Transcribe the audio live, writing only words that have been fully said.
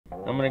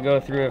I'm going to go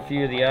through a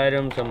few of the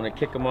items. I'm going to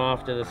kick them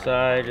off to the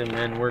side, and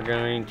then we're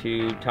going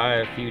to tie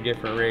a few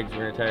different rigs.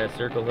 We're going to tie a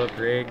circle hook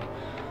rig,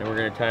 and we're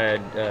going to tie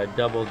a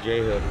double J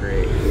hook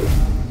rig.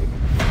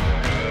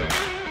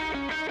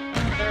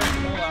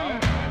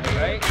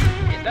 Right?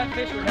 That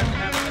fish would have to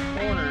have in the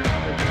corner to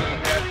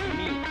grab the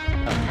meat.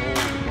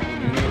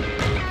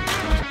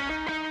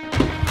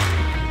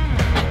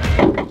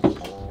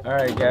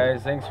 Alright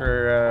guys, thanks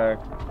for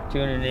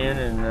tuning in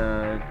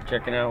and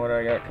checking out what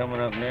I got coming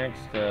up next.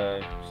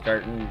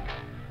 Starting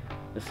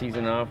the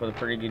season off with a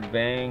pretty good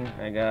bang.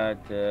 I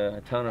got a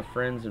ton of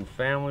friends and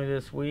family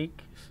this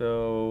week,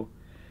 so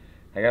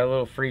I got a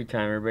little free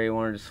time. Everybody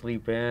wanted to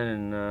sleep in,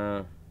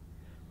 and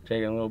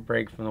taking a little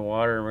break from the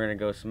water, and we're going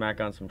to go smack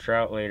on some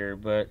trout later.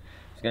 But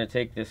it's going to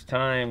take this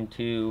time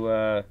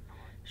to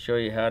show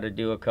you how to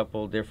do a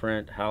couple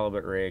different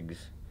halibut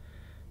rigs.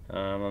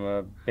 I'm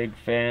a big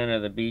fan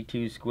of the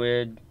B2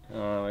 squid.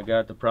 I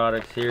got the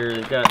products here.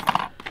 They've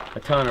got a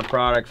ton of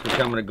products which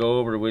I'm going to go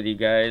over with you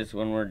guys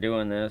when we're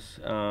doing this.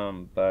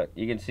 But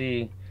you can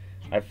see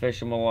I fish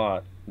them a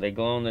lot. They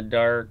glow in the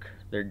dark.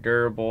 They're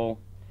durable.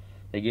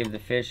 They give the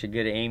fish a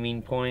good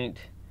aiming point.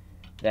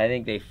 I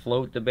think they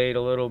float the bait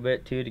a little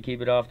bit too to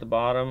keep it off the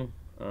bottom,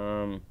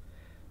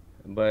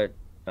 but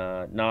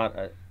not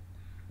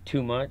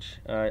too much.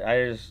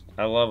 I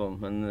love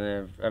them,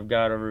 and I've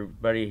got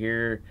everybody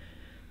here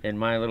in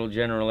my little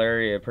general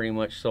area pretty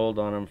much sold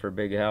on them for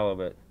big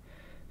halibut.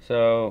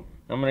 So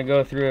I'm going to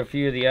go through a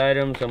few of the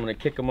items. I'm going to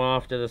kick them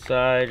off to the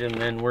side, and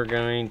then we're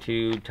going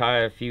to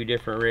tie a few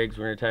different rigs.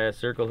 We're going to tie a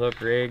circle hook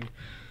rig,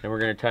 and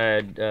we're going to tie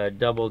a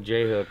double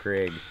J hook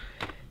rig.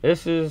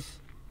 This is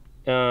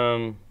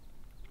I'm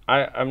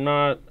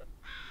not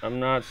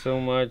so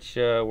much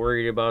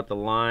worried about the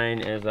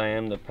line as I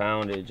am the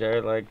poundage. I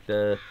like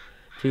the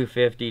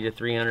 250 to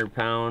 300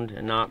 pound,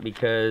 and not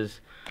because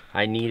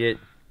I need it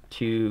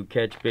to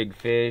catch big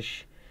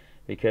fish,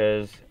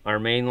 because our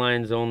main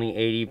line's only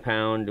 80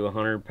 pound to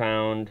 100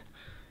 pound.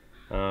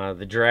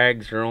 The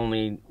drags are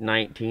only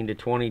 19 to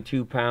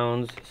 22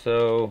 pounds,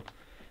 so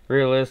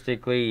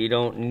realistically you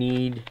don't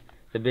need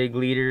the big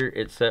leader.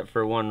 It's set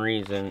for one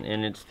reason,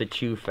 and it's the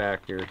chew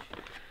factor.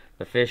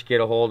 The fish get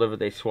a hold of it,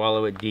 they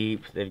swallow it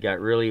deep. They've got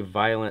really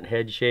violent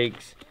head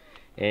shakes,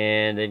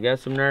 and they've got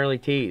some gnarly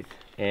teeth,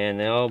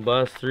 and they all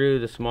bust through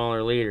the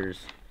smaller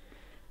leaders.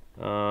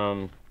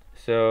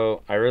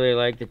 So I really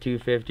like the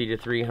 250 to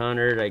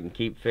 300. I can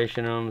keep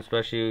fishing them,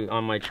 especially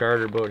on my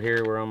charter boat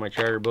here. We're on my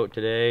charter boat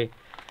today,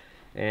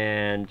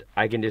 and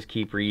I can just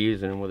keep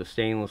reusing them with the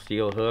stainless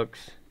steel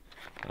hooks.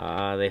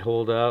 They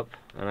hold up,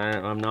 and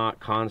I'm not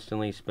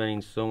constantly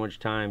spending so much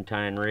time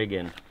tying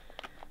rigging.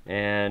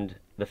 And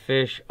the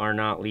fish are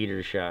not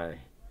leader shy.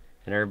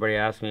 And everybody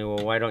asks me,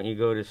 well, why don't you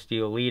go to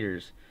steel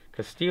leaders?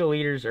 Because steel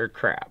leaders are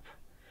crap.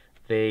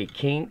 They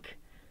kink,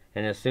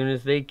 and as soon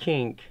as they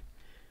kink,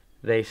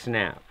 they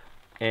snap,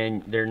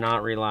 and they're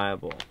not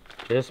reliable.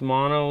 This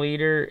mono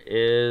leader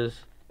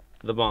is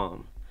the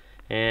bomb.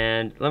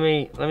 And let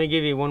me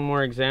give you one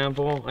more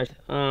example.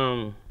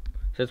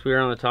 Since we were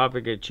on the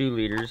topic of chew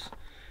leaders,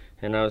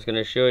 and I was going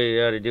to show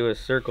you how to do a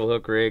circle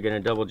hook rig and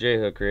a double J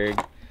hook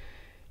rig.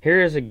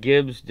 Here is a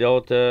Gibbs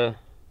Delta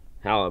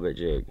halibut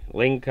jig,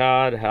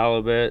 lingcod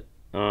halibut.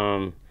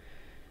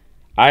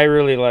 I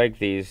really like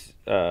these.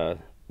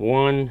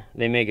 One,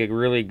 they make a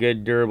really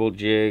good durable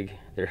jig.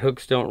 Their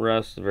hooks don't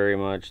rust very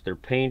much. Their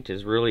paint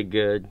is really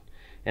good,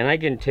 and I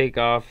can take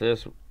off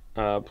this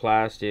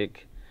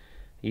plastic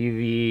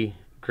UV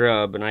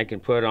grub, and I can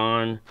put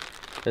on.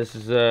 This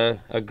is a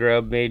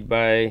grub made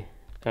by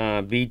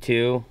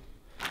B2.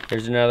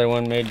 There's another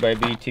one made by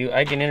B2.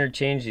 I can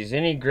interchange these.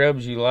 Any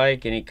grubs you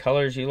like, any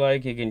colors you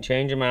like, you can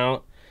change them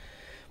out.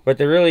 But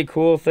the really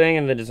cool thing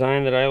and the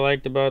design that I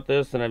liked about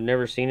this, and I've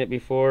never seen it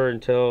before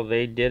until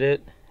they did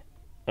it,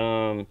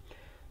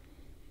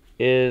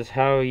 is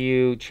how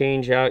you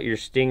change out your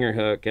stinger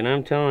hook. And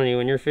I'm telling you,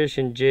 when you're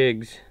fishing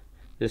jigs,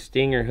 the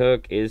stinger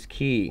hook is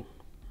key.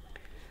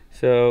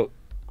 So,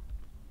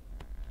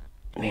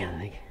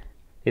 man,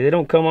 they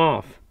don't come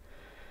off.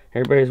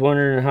 Everybody's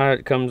wondering how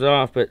it comes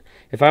off, but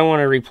if I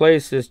want to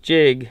replace this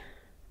jig,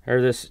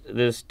 or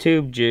this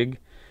tube jig,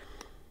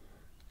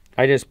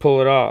 I just pull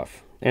it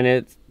off.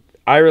 And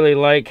I really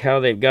like how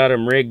they've got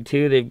them rigged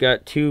too. They've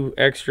got 2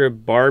 extra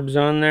barbs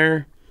on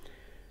there.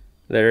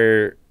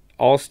 They're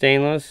all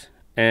stainless,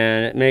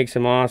 and it makes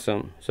them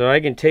awesome. So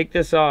I can take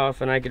this off,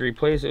 and I could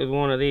replace it with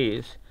one of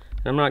these.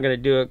 And I'm not going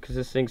to do it because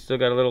this thing's still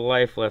got a little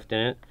life left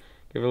in it.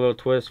 Give it a little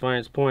twist, find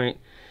its point.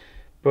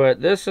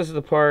 But this is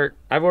the part,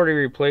 I've already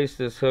replaced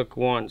this hook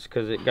once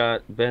because it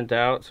got bent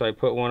out, so I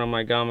put one of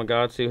my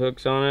Gamakatsu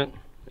hooks on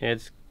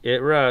it.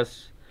 It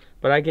rusts,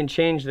 but I can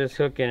change this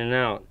hook in and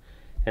out.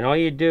 And all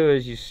you do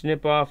is you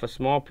snip off a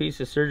small piece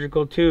of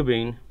surgical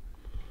tubing,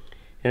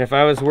 and if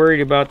I was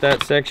worried about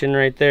that section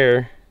right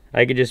there,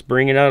 I could just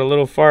bring it out a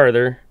little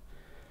farther,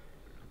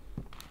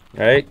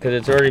 right, because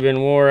it's already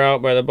been wore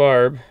out by the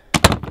barb,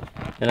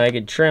 and I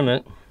could trim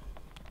it.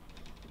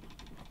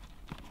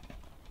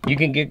 You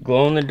can get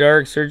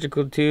glow-in-the-dark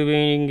surgical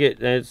tubing. You can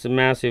get, it's a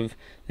massive.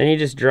 Then you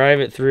just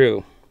drive it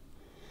through.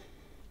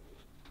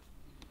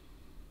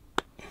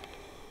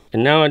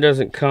 and now it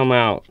doesn't come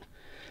out.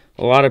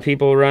 A lot of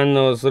people run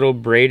those little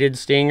braided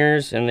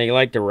stingers and they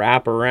like to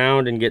wrap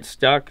around and get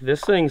stuck.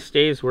 This thing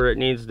stays where it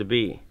needs to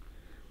be.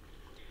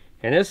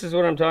 And this is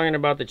what I'm talking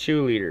about, the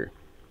chew leader.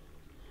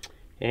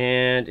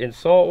 And in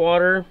salt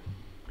water,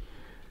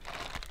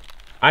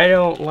 I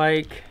don't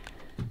like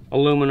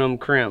aluminum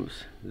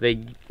crimps.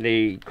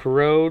 They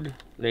corrode,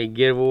 they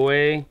give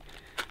away.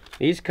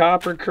 These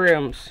copper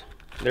crimps,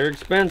 they're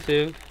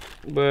expensive,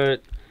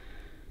 but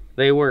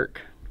they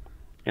work.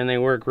 And they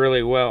work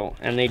really well.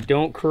 And they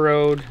don't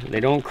corrode, they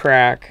don't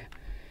crack,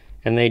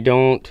 and they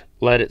don't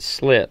let it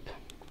slip.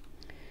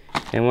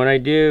 And what I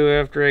do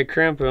after I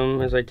crimp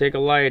them is I take a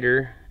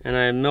lighter and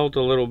I melt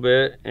a little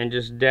bit and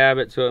just dab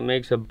it so it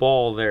makes a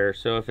ball there.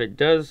 So if it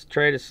does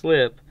try to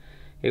slip,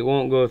 it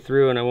won't go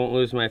through and I won't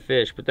lose my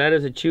fish. But that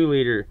is a chew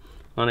leader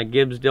on a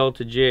Gibbs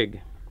Delta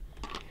jig.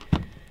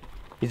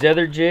 These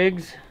other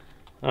jigs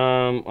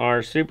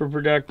are super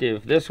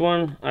productive. This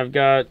one, I've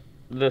got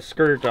the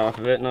skirt off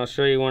of it, and I'll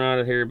show you one out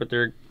of here, but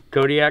they're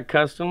Kodiak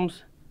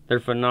Customs. They're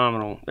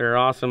phenomenal. They're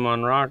awesome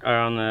on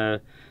on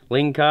the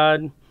ling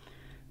cod,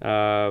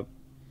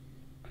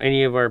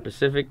 any of our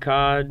Pacific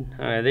cod.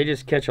 They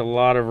just catch a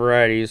lot of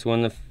varieties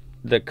when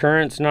the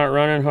current's not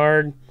running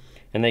hard,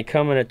 and they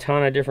come in a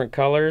ton of different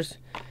colors.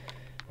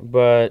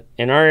 But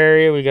in our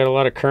area we got a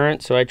lot of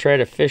current, so I try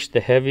to fish the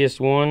heaviest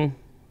one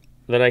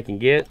that I can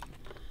get.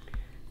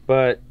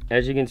 But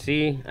as you can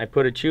see, I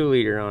put a chew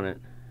leader on it,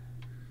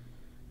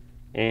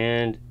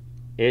 and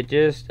it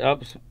just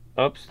ups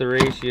the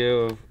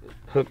ratio of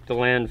hook to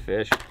land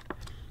fish.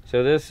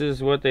 So this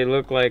is what they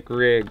look like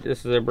rigged.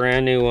 This is a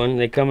brand new one.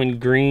 They come in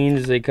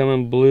greens, they come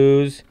in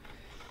blues,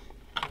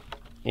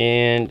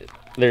 and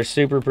they're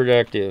super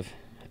productive.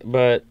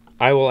 But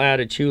I will add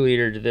a chew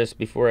leader to this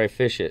before I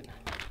fish it.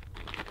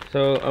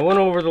 So I went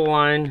over the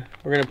line.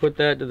 We're gonna put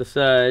that to the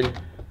side.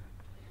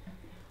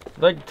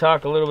 I'd like to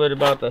talk a little bit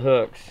about the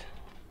hooks.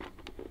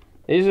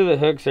 These are the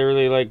hooks I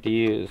really like to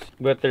use,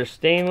 but they're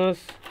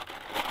stainless.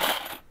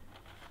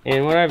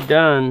 And what I've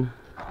done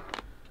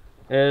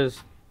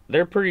is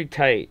they're pretty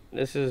tight.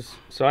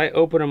 So I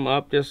open them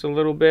up just a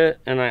little bit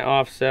and I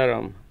offset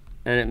them,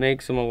 and it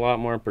makes them a lot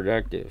more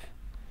productive.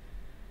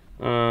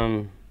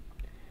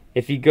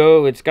 If you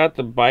go, it's got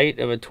the bite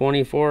of a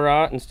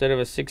 24/0 instead of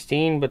a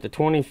 16, but the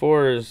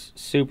 24 is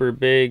super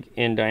big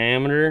in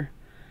diameter,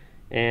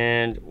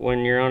 and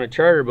when you're on a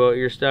charter boat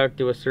you're stuck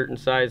to a certain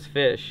size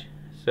fish.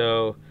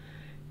 So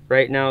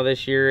right now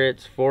this year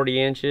it's 40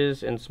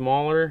 inches and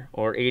smaller,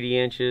 or 80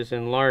 inches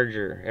and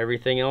larger.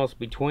 Everything else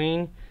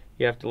between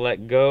you have to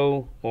let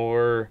go,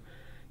 or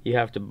you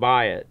have to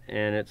buy it,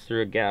 and it's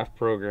through a gaff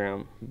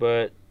program.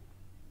 But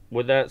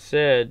with that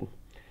said,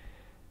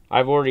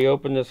 I've already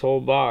opened this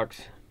whole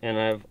box, and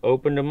I've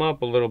opened them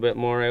up a little bit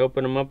more. I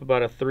opened them up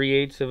about a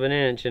 3/8 of an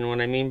inch, and when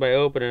I mean by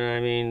opening, I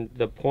mean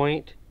the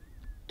point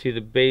to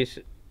the base,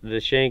 the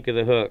shank of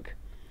the hook.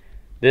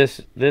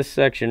 This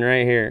section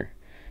right here.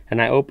 And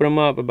I open them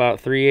up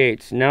about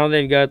 3/8. Now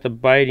they've got the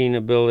biting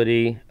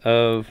ability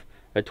of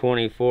a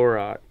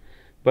 24/0,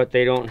 but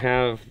they don't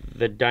have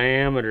the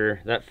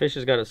diameter. That fish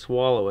has got to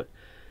swallow it.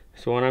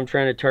 So when I'm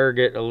trying to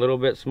target a little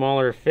bit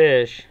smaller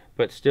fish,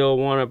 but still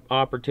want an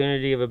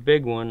opportunity of a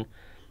big one,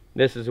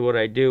 this is what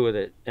I do with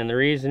it. And the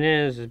reason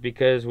is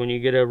because when you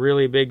get a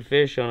really big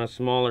fish on a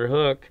smaller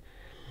hook,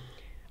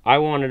 I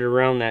want it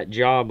around that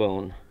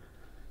jawbone.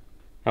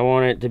 I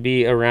want it to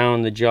be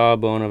around the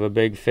jawbone of a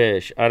big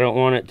fish. I don't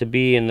want it to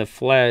be in the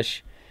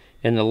flesh,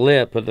 in the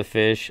lip of the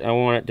fish. I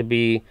want it to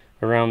be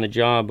around the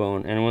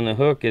jawbone. And when the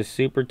hook is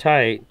super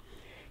tight,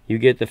 you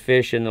get the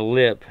fish in the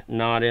lip,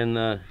 not in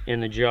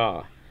the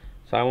jaw.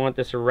 So I want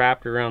this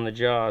wrapped around the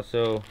jaw,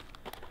 so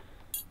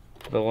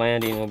the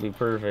landing will be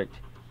perfect.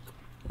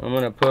 I'm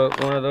gonna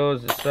put one of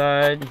those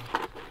aside.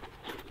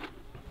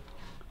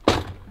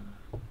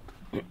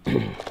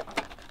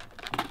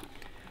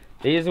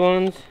 These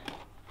ones,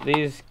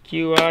 these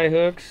QI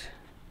hooks,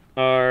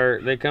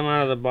 they come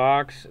out of the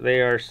box.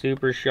 They are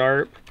super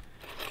sharp,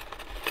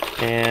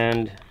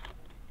 and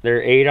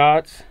they're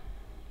 8/0s.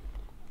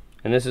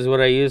 And this is what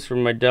I use for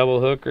my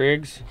double hook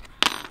rigs.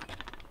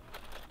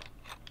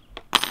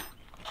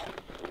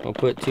 I'll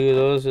put 2 of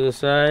those to the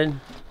side.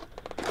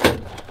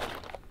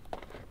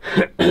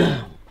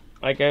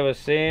 Like I was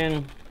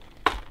saying,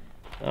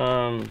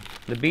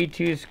 the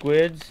B2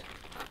 squids,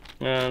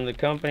 the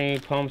company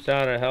pumps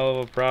out a hell of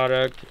a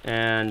product,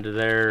 and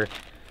they're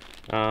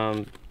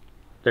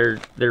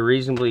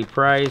reasonably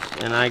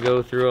priced, and I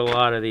go through a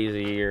lot of these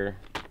a year.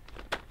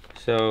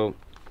 So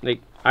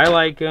I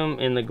like them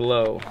in the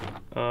glow.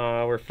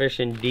 We're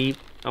fishing deep.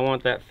 I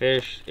want that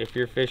fish, if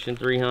you're fishing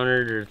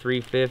 300 or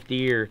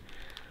 350, or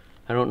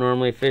I don't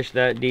normally fish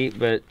that deep,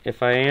 but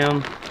if I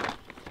am,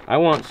 I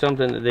want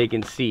something that they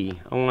can see.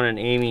 I want an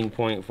aiming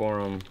point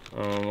for them,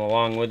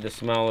 along with the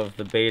smell of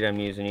the bait I'm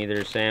using,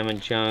 either salmon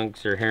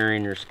chunks or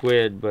herring or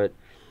squid, but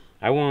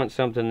I want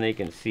something they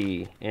can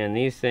see. And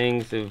these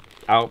things have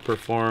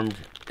outperformed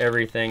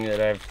everything that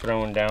I've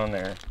thrown down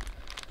there.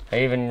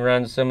 I even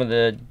run some of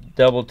the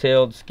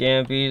double-tailed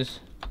scampies.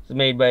 It's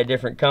made by a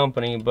different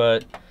company,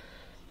 but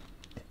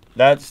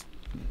those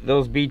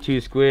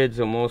B2 squids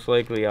will most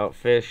likely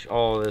outfish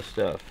all of this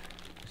stuff.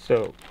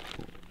 So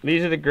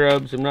these are the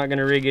grubs. I'm not going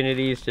to rig any of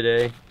these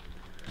today,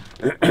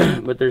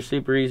 but they're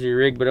super easy to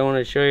rig. But I want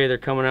to show you they're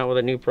coming out with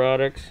a new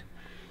products.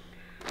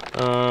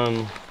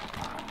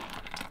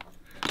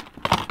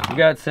 We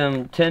got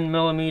some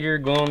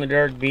 10mm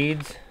glow-in-the-dark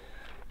beads,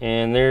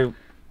 and they're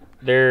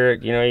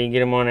you know, you can get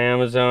them on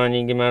Amazon, you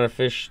can get them out of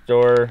fish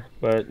store,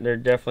 but they're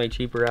definitely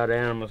cheaper out of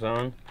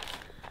Amazon.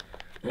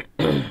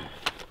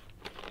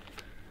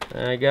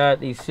 I got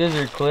these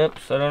scissor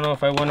clips. I don't know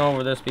if I went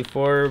over this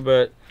before,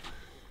 but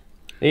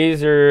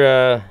these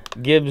are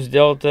Gibbs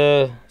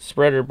Delta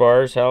spreader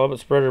bars, halibut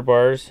spreader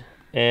bars,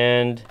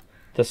 and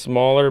the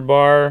smaller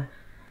bar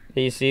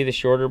that you see, the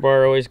shorter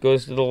bar always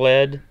goes to the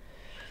lead.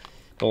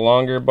 The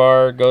longer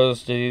bar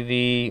goes to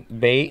the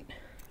bait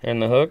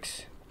and the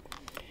hooks,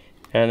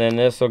 and then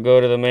this will go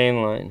to the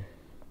main line.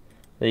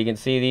 So you can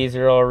see these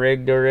are all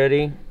rigged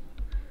already,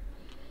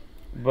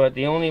 but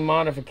the only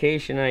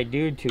modification I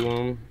do to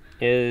them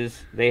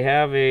is they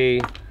have a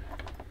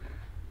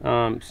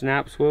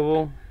snap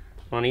swivel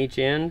on each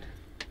end,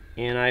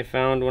 and I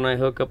found when I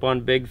hook up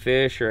on big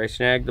fish or I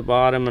snag the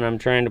bottom and I'm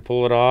trying to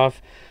pull it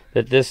off,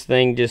 that this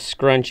thing just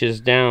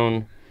scrunches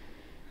down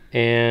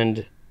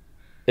and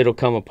it'll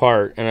come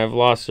apart, and I've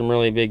lost some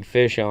really big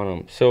fish on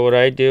them. So what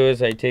I do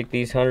is I take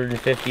these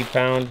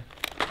 150-pound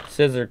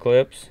scissor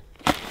clips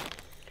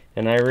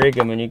and I rig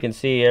them, and you can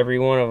see every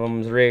one of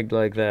them is rigged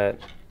like that,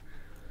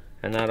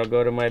 and that'll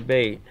go to my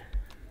bait.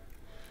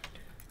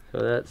 So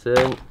that's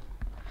it.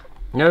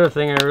 Another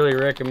thing I really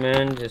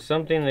recommend is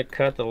something that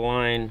cut the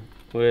line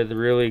with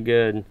really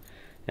good,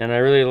 and I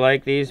really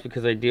like these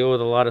because I deal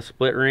with a lot of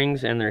split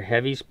rings, and they're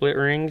heavy split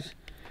rings.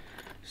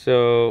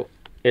 So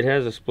it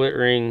has a split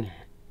ring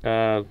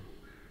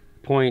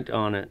point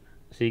on it,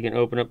 so you can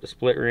open up the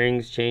split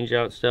rings, change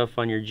out stuff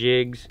on your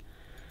jigs.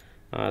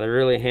 They're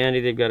really handy.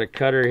 They've got a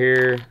cutter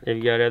here,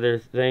 they've got other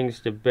things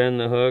to bend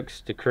the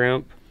hooks, to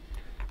crimp.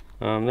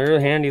 They're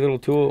a handy little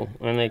tool,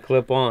 and they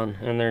clip on,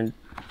 and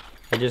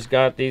I just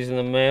got these in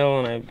the mail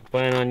and I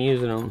plan on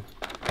using them.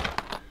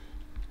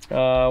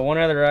 One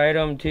other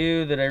item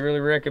too that I really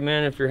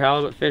recommend if you're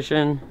halibut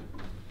fishing,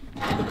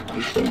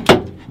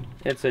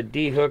 it's a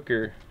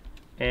de-hooker,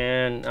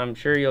 and I'm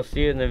sure you'll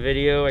see it in the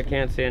video. I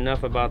can't say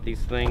enough about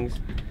these things.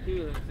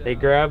 They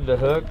grab the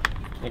hook.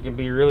 It can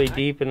be really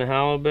deep in the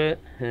halibut,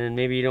 and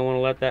maybe you don't want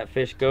to let that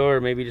fish go,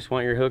 or maybe you just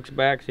want your hooks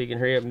back so you can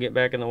hurry up and get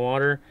back in the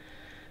water.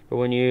 But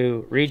when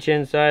you reach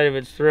inside of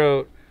its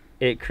throat,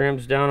 it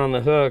crimps down on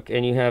the hook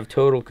and you have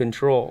total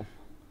control.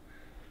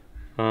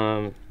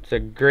 It's a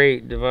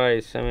great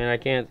device. I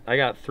mean, I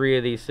got 3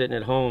 of these sitting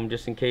at home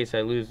just in case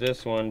I lose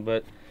this one,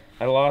 but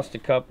I lost a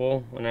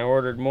couple and I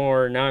ordered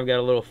more. Now I've got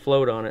a little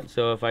float on it,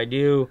 so if I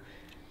do,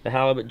 the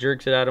halibut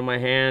jerks it out of my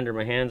hand, or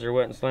my hands are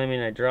wet and slimy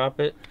and I drop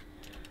it,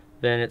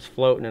 then it's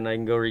floating and I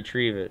can go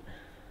retrieve it.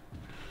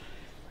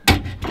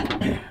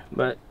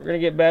 But we're gonna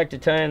get back to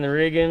tying the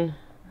rigging.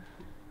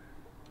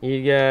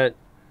 You got,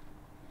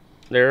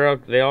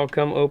 they all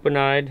come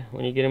open-eyed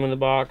when you get them in the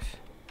box.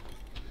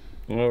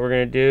 And what we're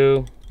gonna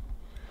do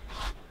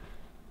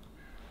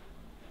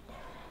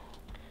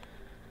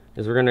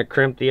is we're gonna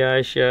crimp the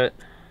eyes shut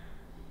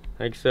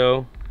like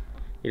so.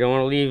 You don't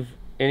want to leave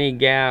any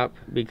gap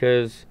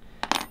because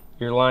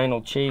your line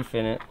will chafe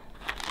in it.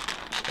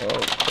 Oh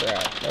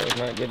crap, that was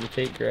not good. The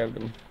tape grabbed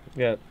them.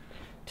 Got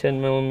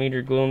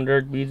 10mm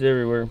glow-in-the-dark beads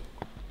everywhere.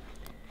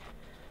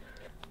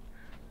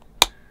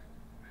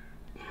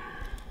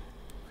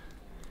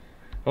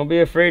 Don't be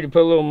afraid to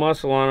put a little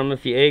muscle on them.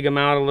 If you egg them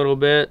out a little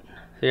bit,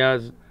 see how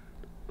it's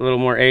a little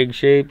more egg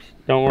shaped,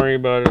 don't worry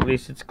about it. At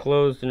least it's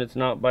closed and it's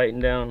not biting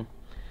down.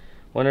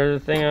 One other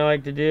thing I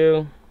like to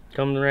do,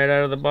 coming right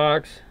out of the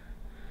box,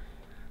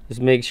 is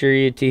make sure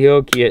you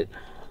T-hook it.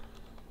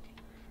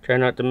 Try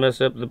not to mess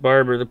up the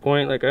barb or the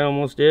point like I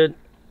almost did.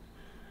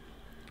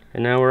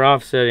 And now we're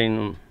offsetting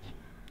them.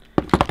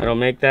 That'll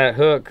make that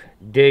hook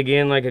dig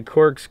in like a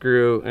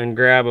corkscrew and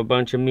grab a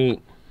bunch of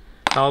meat.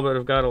 Halibut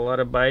have got a lot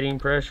of biting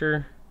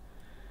pressure,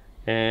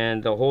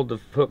 and they'll hold the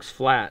hooks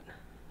flat.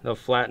 They'll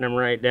flatten them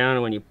right down,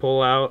 and when you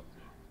pull out,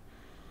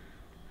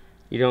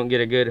 you don't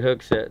get a good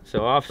hook set.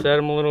 So offset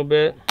them a little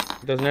bit.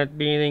 It doesn't have to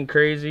be anything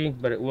crazy,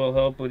 but it will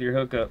help with your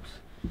hookups.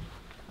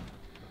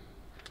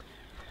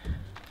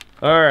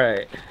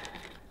 Alright,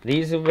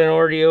 these have been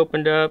already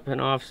opened up and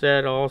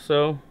offset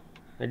also.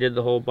 I did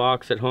the whole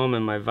box at home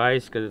in my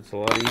vise because it's a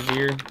lot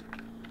easier.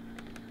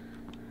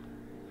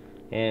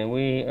 And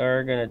we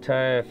are going to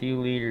tie a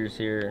few leaders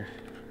here.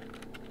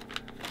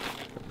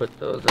 Put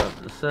those off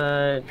to the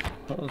side,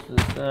 those to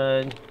the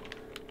side.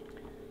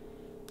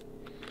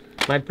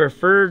 My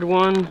preferred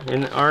one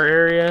in our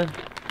area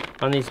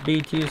on these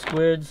B2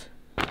 squids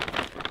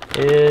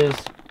is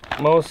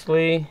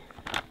mostly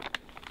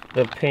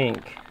the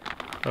pink.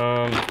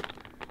 Let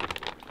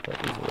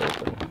these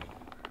open.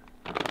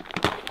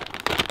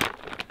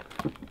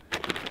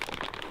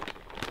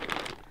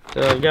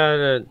 So I've got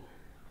a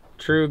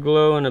true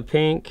glow and a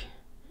pink,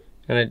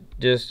 and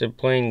just a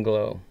plain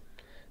glow.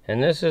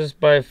 And this is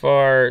by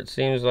far, it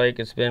seems like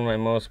it's been my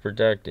most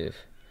productive.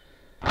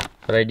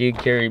 But I do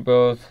carry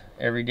both.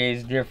 Every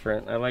day's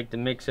different. I like to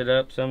mix it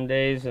up some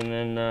days and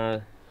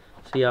then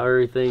see how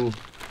everything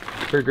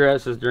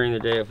progresses during the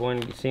day. If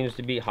one seems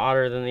to be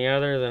hotter than the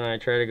other, then I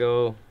try to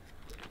go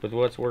with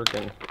what's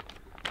working.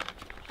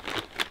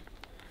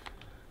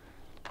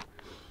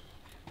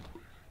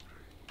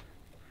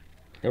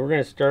 And we're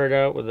going to start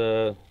out with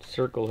a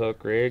circle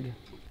hook rig.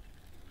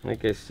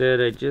 Like I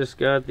said, I just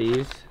got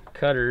these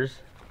cutters.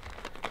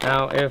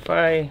 Now if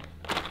I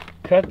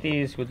cut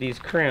these with these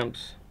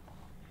crimps,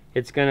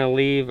 it's going to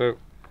leave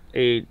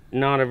a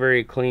not a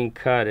very clean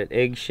cut at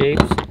egg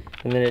shapes,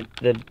 and then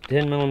the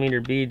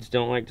 10mm beads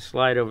don't like to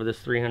slide over this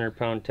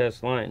 300-pound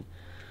test line.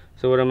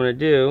 So what I'm going to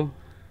do,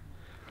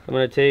 I'm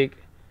going to take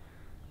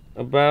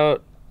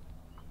about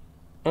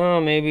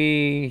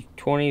maybe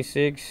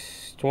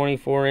 26,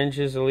 24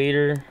 inches a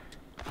leader,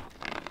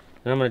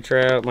 and I'm going to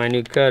try out my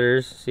new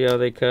cutters, see how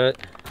they cut.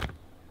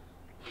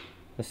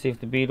 Let's see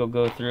if the bead will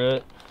go through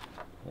it.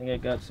 I think I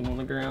got some on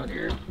the ground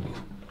here.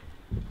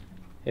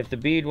 If the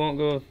bead won't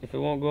go, if it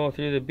won't go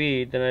through the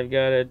bead, then I've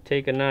got to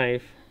take a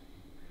knife.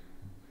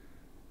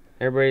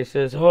 Everybody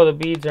says, oh, the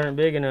beads aren't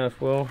big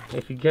enough. Well,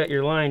 if you cut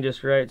your line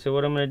just right. So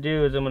what I'm going to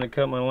do is I'm going to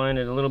cut my line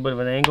at a little bit of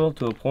an angle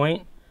to a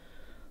point,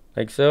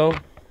 like so.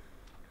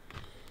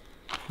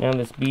 Now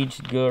this bead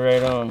should go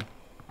right on.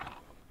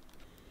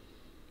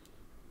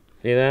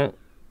 See that?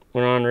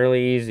 Went on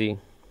really easy.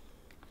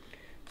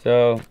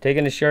 So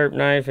taking a sharp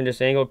knife and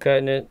just angle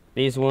cutting it.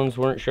 These ones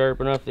weren't sharp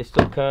enough. They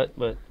still cut,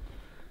 but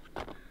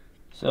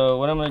so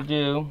what I'm going to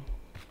do,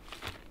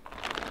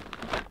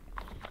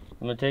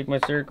 I'm going to take my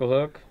circle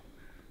hook,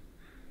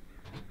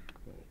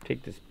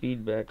 take this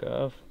bead back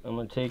off. I'm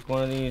going to take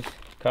one of these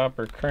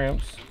copper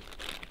crimps,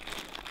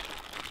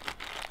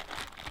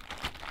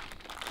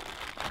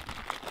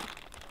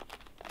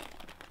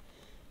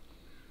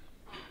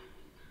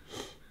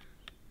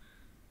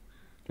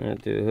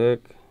 right through the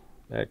hook,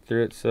 back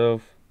through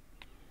itself.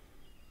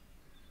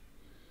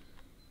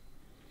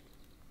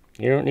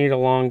 You don't need a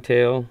long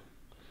tail.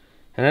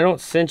 And I don't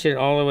cinch it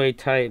all the way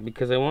tight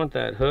because I want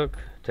that hook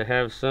to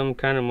have some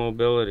kind of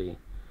mobility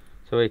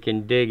so it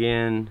can dig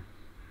in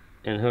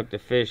and hook the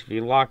fish. If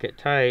you lock it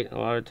tight, a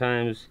lot of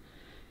times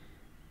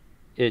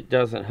it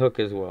doesn't hook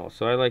as well.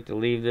 So I like to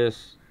leave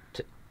this,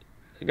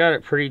 I got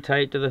it pretty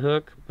tight to the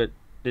hook, but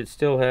it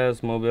still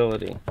has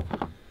mobility.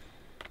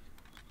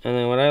 And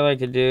then what I like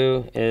to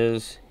do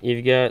is,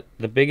 you've got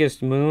the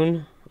biggest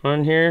moon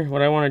on here.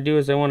 What I want to do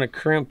is I want to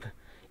crimp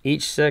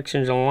each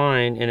section of the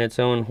line in its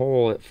own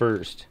hole at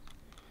first.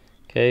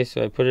 Okay,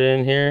 so I put it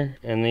in here,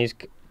 and these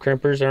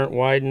crimpers aren't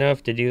wide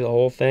enough to do the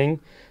whole thing,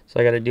 so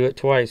I got to do it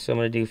twice. So I'm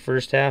going to do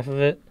first half of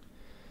it,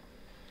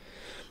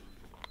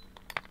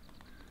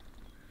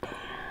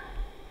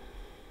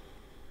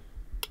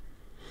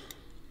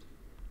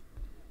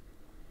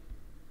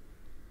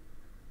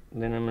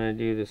 then I'm going to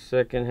do the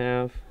second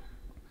half.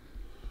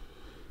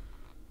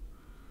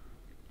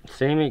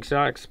 Same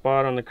exact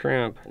spot on the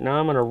crimp. Now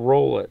I'm going to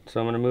roll it,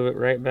 so I'm going to move it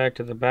right back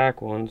to the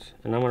back ones,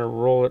 and I'm going to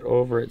roll it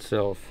over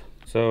itself.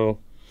 So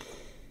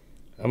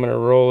I'm going to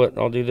roll it.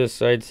 I'll do this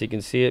side so you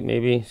can see it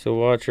maybe. So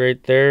watch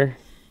right there.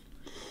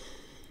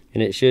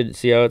 And it should,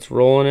 see how it's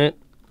rolling it?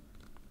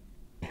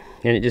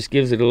 And it just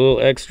gives it a little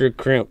extra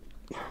crimp.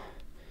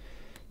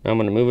 Now I'm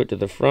going to move it to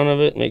the front of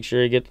it. Make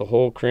sure you get the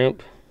whole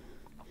crimp.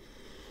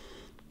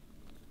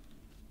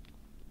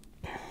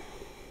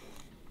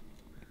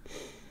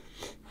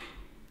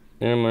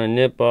 Then I'm going to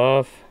nip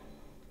off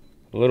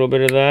a little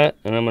bit of that.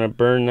 And I'm going to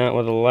burn that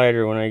with a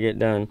lighter when I get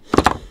done.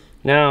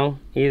 Now,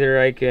 either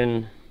I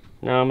can,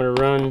 now I'm going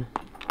to run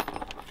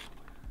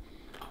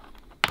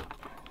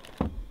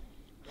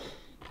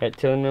that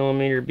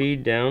 10mm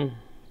bead down.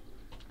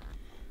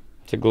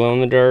 It's a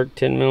glow-in-the-dark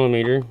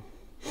 10mm.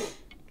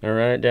 I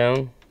run it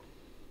down.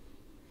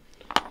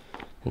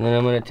 And then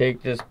I'm going to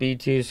take this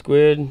B2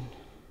 squid,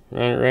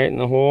 run it right in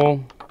the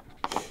hole,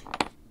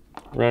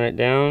 run it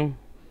down.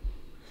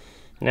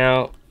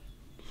 Now,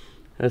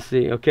 let's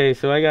see. Okay,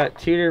 so I got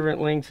two different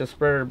lengths of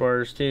spreader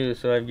bars too.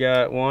 So I've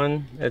got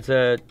one that's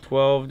a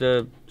 12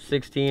 to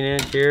 16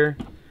 inch here,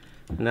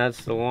 and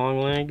that's the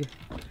long leg.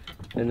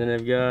 And then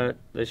I've got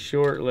the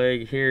short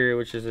leg here,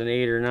 which is an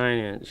 8 or 9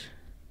 inch.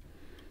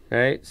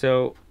 Right?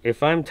 So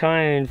if I'm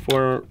tying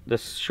for the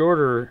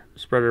shorter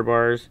spreader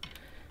bars,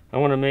 I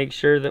want to make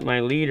sure that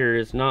my leader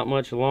is not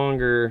much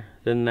longer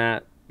than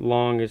that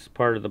longest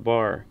part of the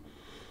bar.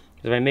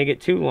 If I make it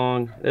too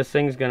long, this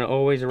thing's going to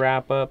always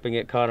wrap up and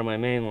get caught on my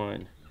main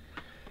line.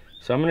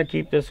 So I'm going to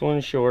keep this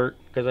one short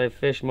because I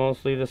fish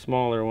mostly the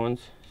smaller ones.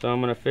 So I'm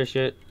going to fish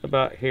it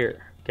about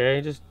here.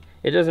 Okay, just,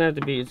 it doesn't have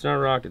to be, it's not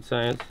rocket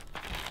science.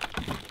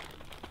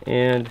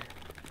 And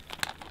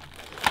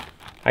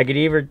I could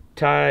either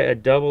tie a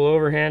double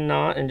overhand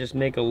knot and just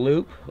make a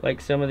loop like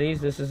some of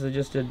these. This is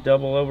just a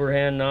double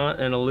overhand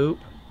knot and a loop.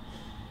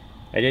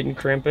 I didn't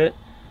crimp it,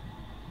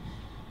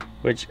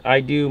 which I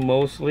do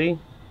mostly.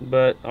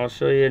 But I'll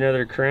show you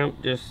another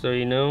crimp just so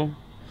you know.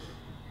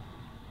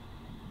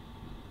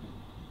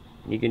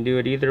 You can do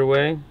it either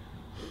way.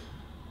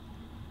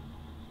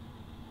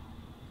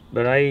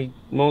 but I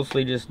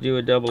mostly just do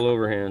a double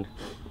overhand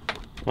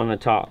on the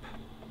top.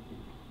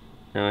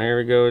 Now here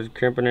we go,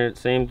 crimping it,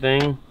 same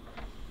thing.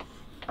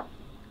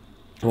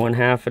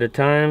 1/2 at a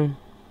time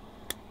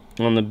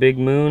on the big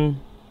moon.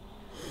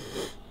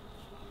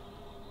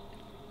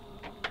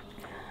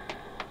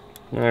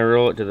 Now I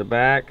roll it to the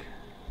back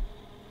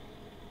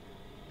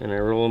and I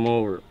roll them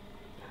over.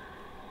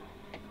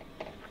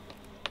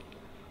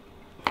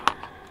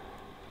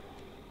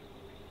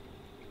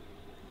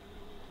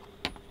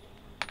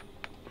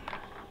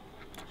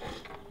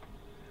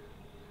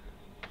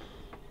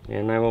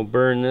 And I will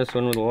burn this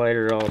one with a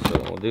lighter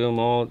also. We'll do them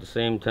all at the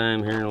same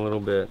time here in a little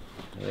bit.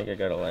 I think I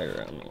got a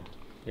lighter on me.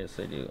 Yes,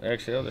 I do.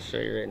 Actually, I'll just show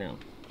you right now.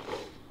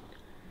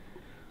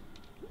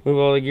 Move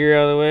all the gear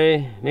out of the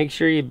way. Make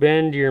sure you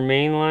bend your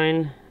main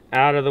line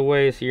out of the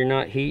way so you're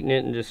not heating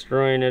it and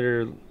destroying it,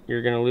 or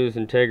you're going to lose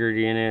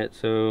integrity in it.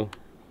 So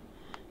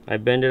I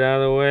bend it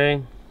out of the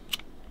way.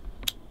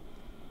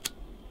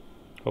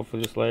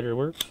 Hopefully this lighter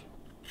works.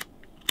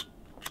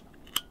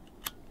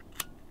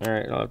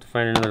 Alright, I'll have to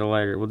find another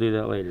lighter. We'll do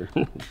that later.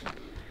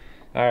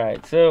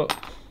 Alright, so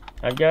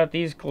I've got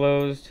these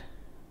closed.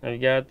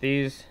 I've got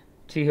these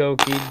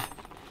T-hokied.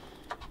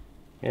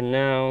 And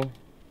now,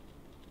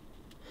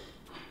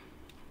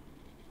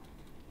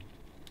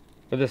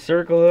 with a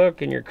circle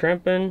hook and you're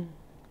crimping,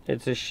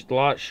 it's a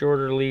lot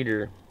shorter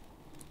leader.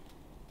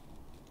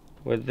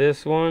 With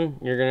this one,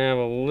 you're going to have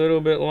a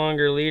little bit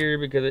longer leader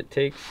because it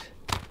takes,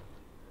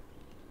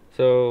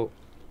 so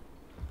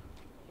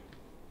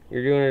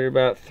you're doing it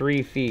about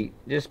 3 feet,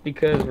 just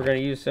because we're going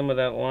to use some of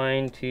that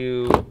line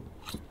to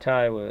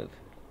tie with.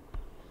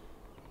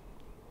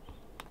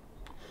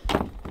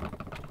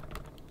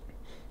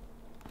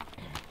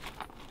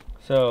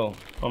 So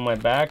on my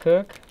back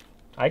hook,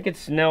 I could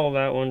snell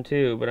that one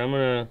too, but I'm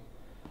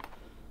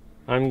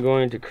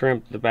going to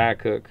crimp the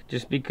back hook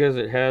just because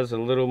it has a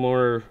little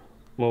more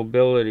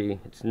mobility.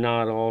 It's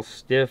not all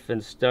stiff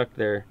and stuck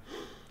there.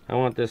 I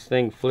want this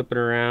thing flipping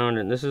around,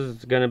 and this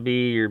is going to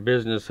be your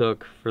business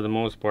hook for the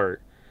most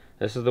part.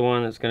 This is the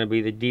one that's going to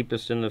be the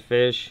deepest in the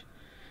fish,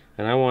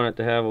 and I want it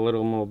to have a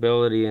little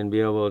mobility and be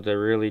able to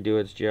really do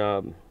its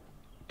job.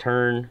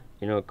 Turn,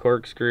 you know,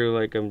 corkscrew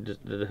like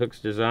the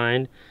hook's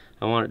designed.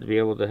 I want it to be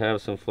able to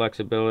have some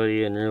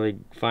flexibility and really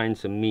find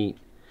some meat.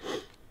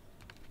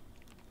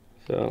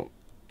 So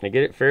I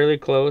get it fairly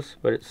close,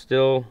 but it's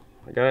still,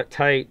 I got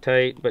it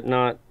tight, but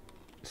not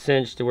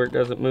cinched to where it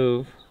doesn't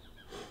move.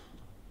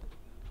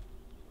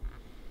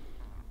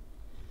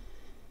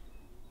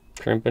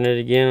 Crimping it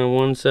again on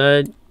one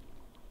side.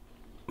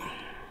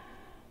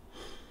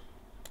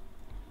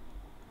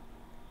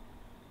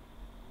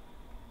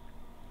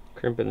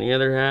 Crimping the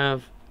other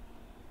half.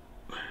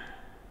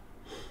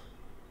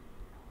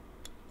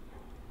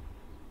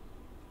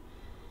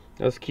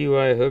 Those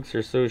QI hooks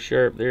are so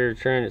sharp, they're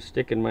trying to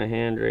stick in my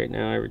hand right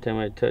now every time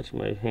I touch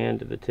my hand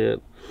to the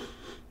tip.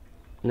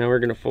 Now we're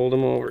going to fold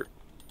them over.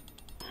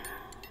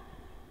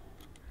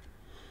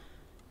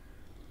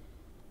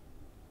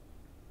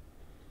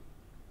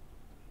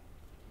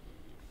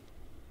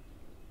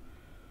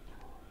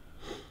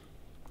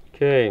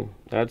 Okay,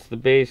 that's the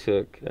base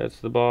hook. That's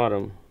the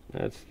bottom.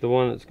 That's the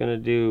one that's going to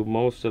do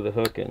most of the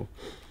hooking.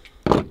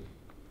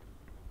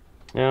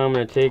 Now I'm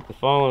going to take the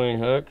following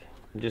hook,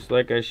 just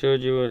like I showed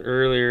you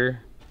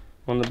earlier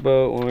on the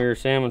boat when we were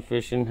salmon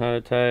fishing, how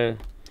to tie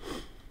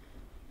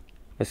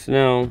a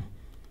snell.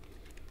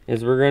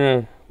 Is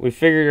we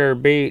figured our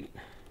bait,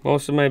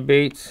 most of my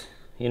baits,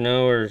 you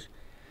know, are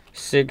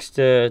 6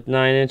 to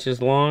 9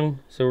 inches long,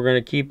 so we're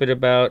going to keep it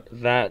about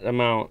that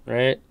amount,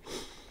 right?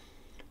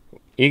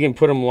 You can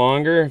put them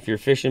longer if you're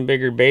fishing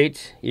bigger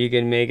baits. You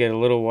can make it a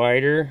little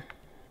wider,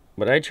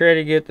 but I try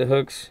to get the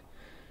hooks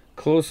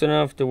close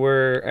enough to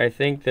where I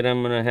think that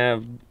I'm going to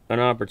have an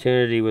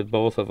opportunity with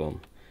both of them.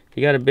 If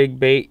you got a big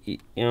bait, you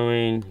know, I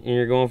mean, and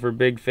you're going for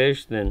big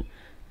fish, then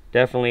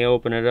definitely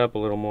open it up a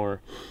little more.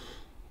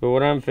 But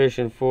what I'm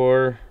fishing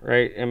for,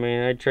 right, I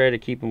mean, I try to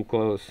keep them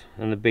close,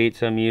 and the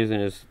baits I'm using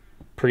is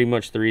pretty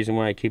much the reason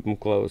why I keep them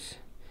close.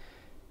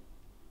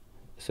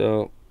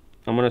 So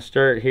I'm going to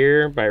start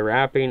here by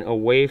wrapping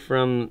away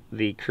from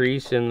the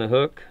crease in the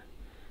hook,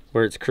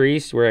 where it's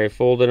creased, where I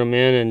folded them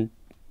in and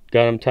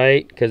got them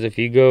tight. Because if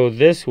you go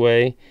this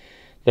way,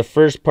 the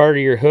first part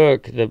of your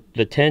hook,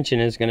 the tension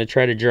is going to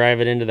try to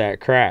drive it into that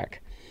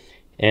crack,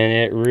 and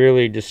it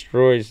really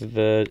destroys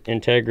the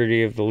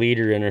integrity of the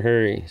leader in a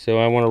hurry. So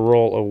I want to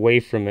roll away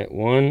from it.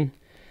 1,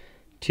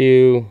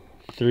 2,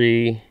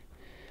 3.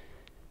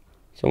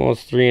 It's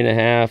almost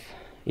 3.5.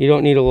 You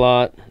don't need a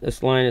lot.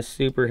 This line is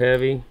super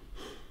heavy.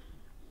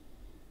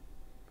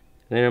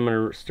 Then I'm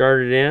going to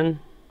start it in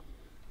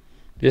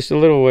just a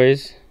little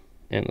ways,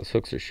 and those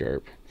hooks are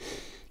sharp.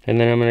 And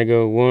then I'm going to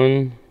go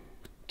 1,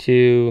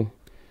 2,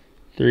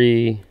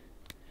 3,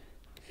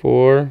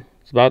 4.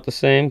 It's about the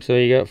same. So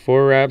you got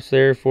 4 wraps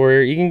there, 4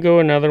 here. You can go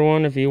another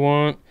one if you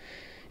want,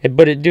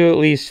 but it do at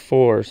least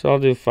 4. So I'll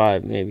do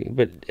 5 maybe,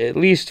 but at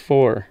least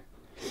 4.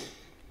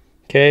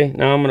 Okay,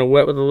 now I'm going to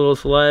wet with a little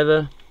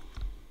saliva.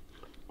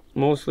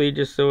 mostly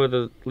just so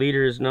the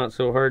leader is not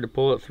so hard to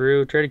pull it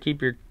through. Try to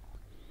keep your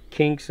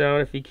kinks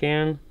out if you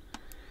can,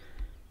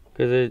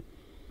 because it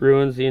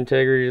ruins the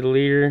integrity of the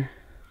leader.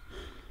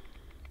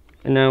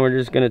 And now we're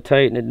just going to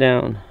tighten it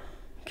down.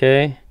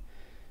 Okay,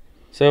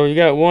 so we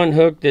got one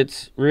hook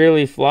that's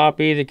really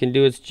floppy that can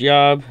do its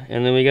job,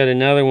 and then we got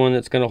another one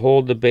that's going to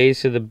hold the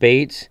base of the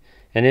baits,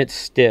 and it's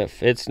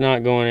stiff. It's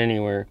not going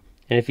anywhere.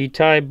 And if you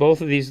tie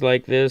both of these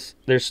like this,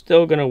 they're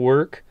still going to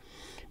work,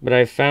 but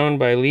I found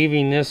by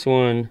leaving this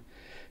one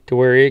to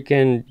where it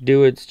can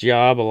do its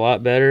job a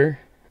lot better,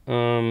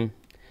 the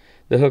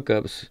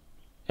hookups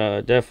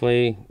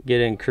definitely get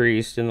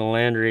increased, and the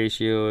land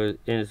ratio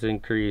is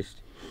increased.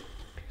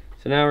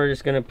 So now we're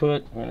just gonna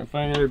find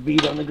another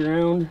bead on the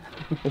ground.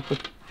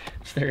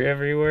 They're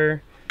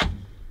everywhere.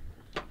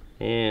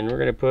 And we're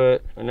gonna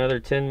put another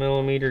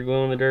 10mm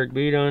glow-in-the-dark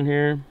bead on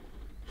here.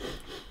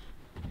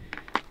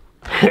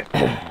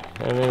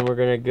 And then we're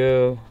gonna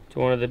go to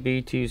one of the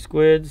B2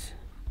 squids.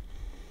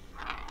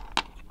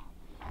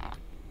 I'm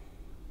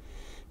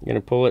gonna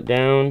pull it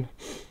down.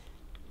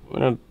 I'm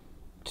gonna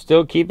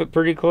still keep it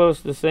pretty close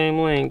to the same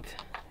length.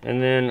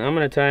 And then I'm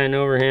gonna tie an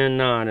overhand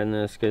knot in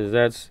this,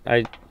 because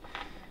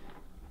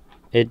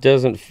it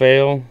doesn't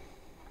fail.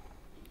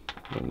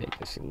 Let me make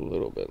this a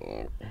little bit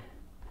longer.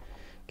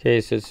 Okay,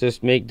 so it's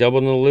just make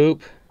double the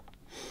loop.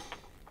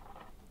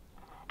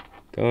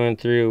 Going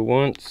through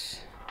once.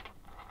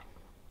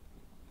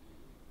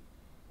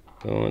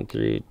 Going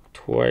through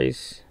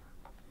twice.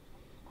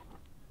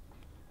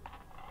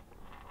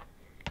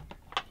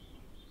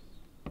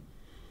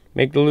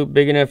 Make the loop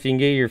big enough you can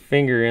get your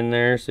finger in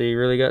there, so you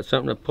really got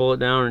something to pull it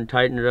down and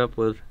tighten it up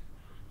with.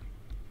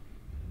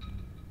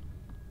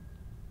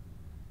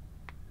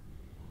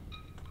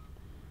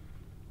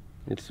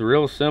 It's a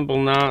real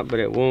simple knot, but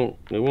it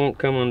won't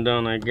come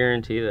undone, I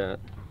guarantee that.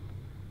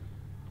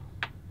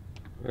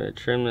 I'm gonna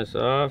trim this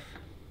off.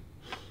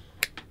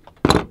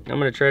 I'm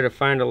gonna try to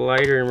find a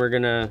lighter, and we're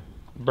gonna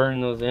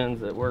burn those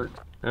ends that work.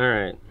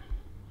 Alright.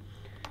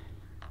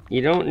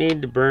 You don't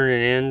need to burn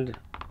an end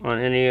on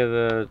any of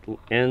the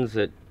ends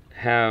that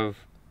have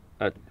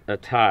a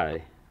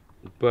tie.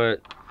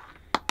 But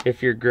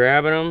if you're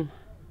grabbing them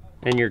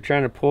and you're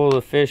trying to pull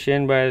the fish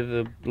in by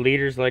the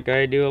leaders like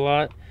I do a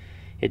lot,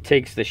 it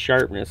takes the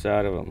sharpness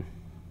out of them.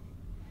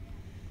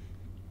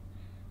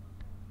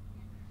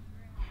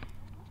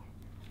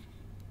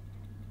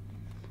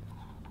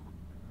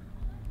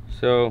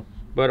 So,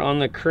 but on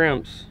the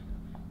crimps,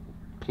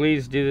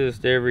 please do this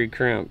to every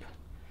crimp.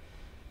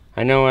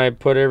 I know I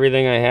put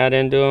everything I had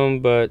into them,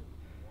 but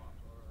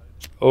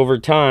over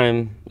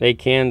time they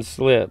can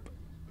slip.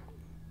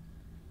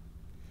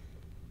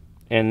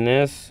 And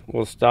this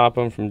will stop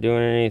them from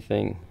doing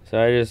anything.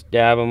 So I just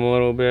dab them a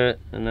little bit,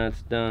 and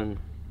that's done.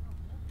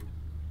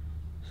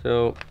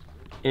 So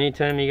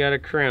anytime you got a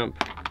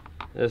crimp,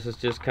 this is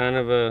just kind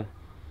of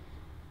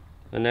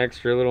an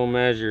extra little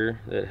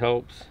measure that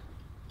helps.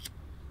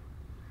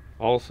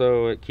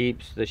 Also, it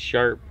keeps the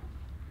sharp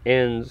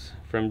ends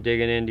from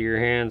digging into your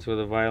hands with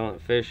a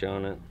violent fish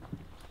on it.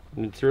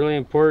 And it's really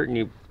important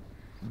you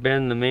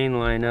bend the main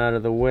line out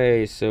of the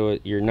way so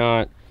you're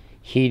not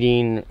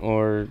heating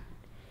or,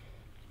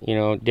 you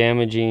know,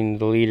 damaging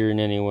the leader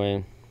in any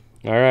way.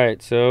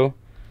 Alright, so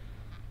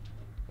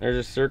there's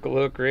a circle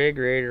hook rig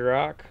ready to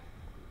rock.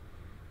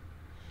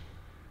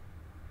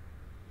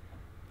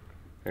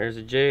 There's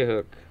a J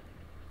hook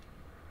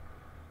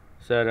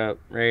set up,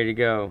 ready to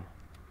go.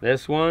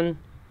 This one,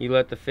 you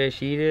let the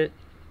fish eat it,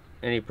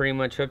 and he pretty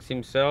much hooks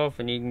himself,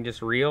 and you can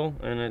just reel,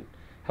 and it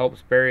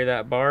helps bury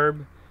that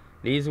barb.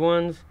 These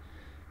ones,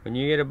 when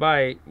you get a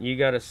bite, you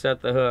got to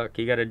set the hook.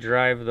 You got to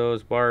drive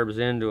those barbs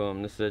into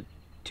them. This is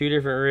two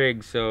different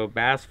rigs. So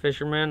bass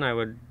fishermen, I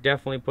would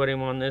definitely put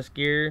him on this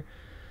gear.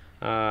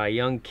 A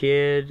young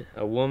kid,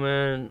 a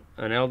woman,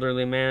 an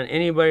elderly man,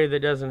 anybody that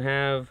doesn't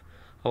have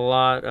a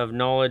lot of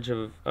knowledge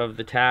of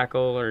the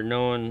tackle or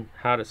knowing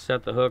how to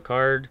set the hook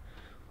hard,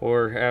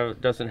 or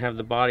doesn't have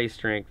the body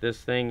strength.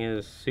 This thing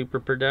is super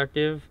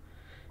productive,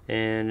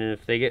 and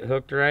if they get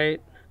hooked right,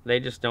 they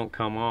just don't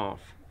come off.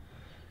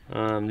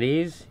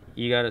 These,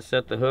 you got to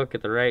set the hook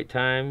at the right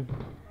time,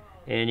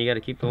 and you got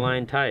to keep the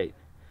line tight.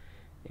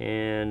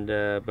 And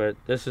but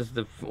this is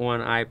the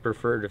one I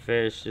prefer to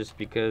fish, just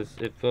because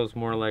it feels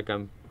more like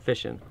I'm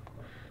fishing.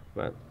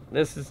 But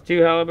this is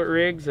 2 halibut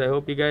rigs. I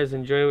hope you guys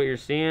enjoy what you're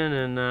seeing,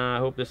 and I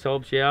hope this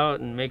helps you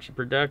out and makes you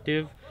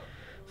productive.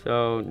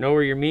 So know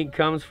where your meat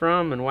comes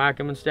from, and whack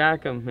them and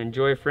stack them.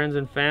 Enjoy friends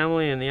and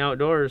family and the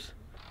outdoors.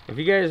 If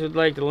you guys would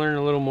like to learn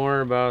a little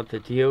more about the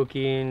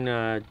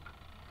Teokian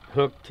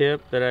hook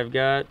tip that I've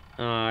got,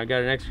 I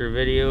got an extra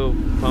video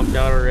pumped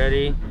out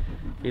already.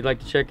 If you'd like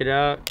to check it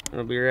out,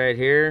 it'll be right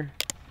here.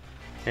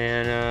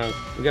 And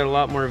we got a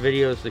lot more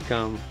videos to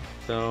come.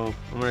 So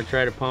I'm going to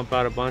try to pump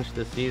out a bunch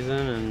this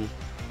season, and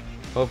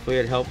hopefully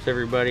it helps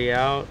everybody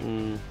out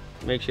and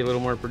makes you a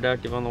little more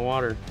productive on the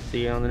water.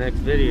 See you on the next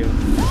video.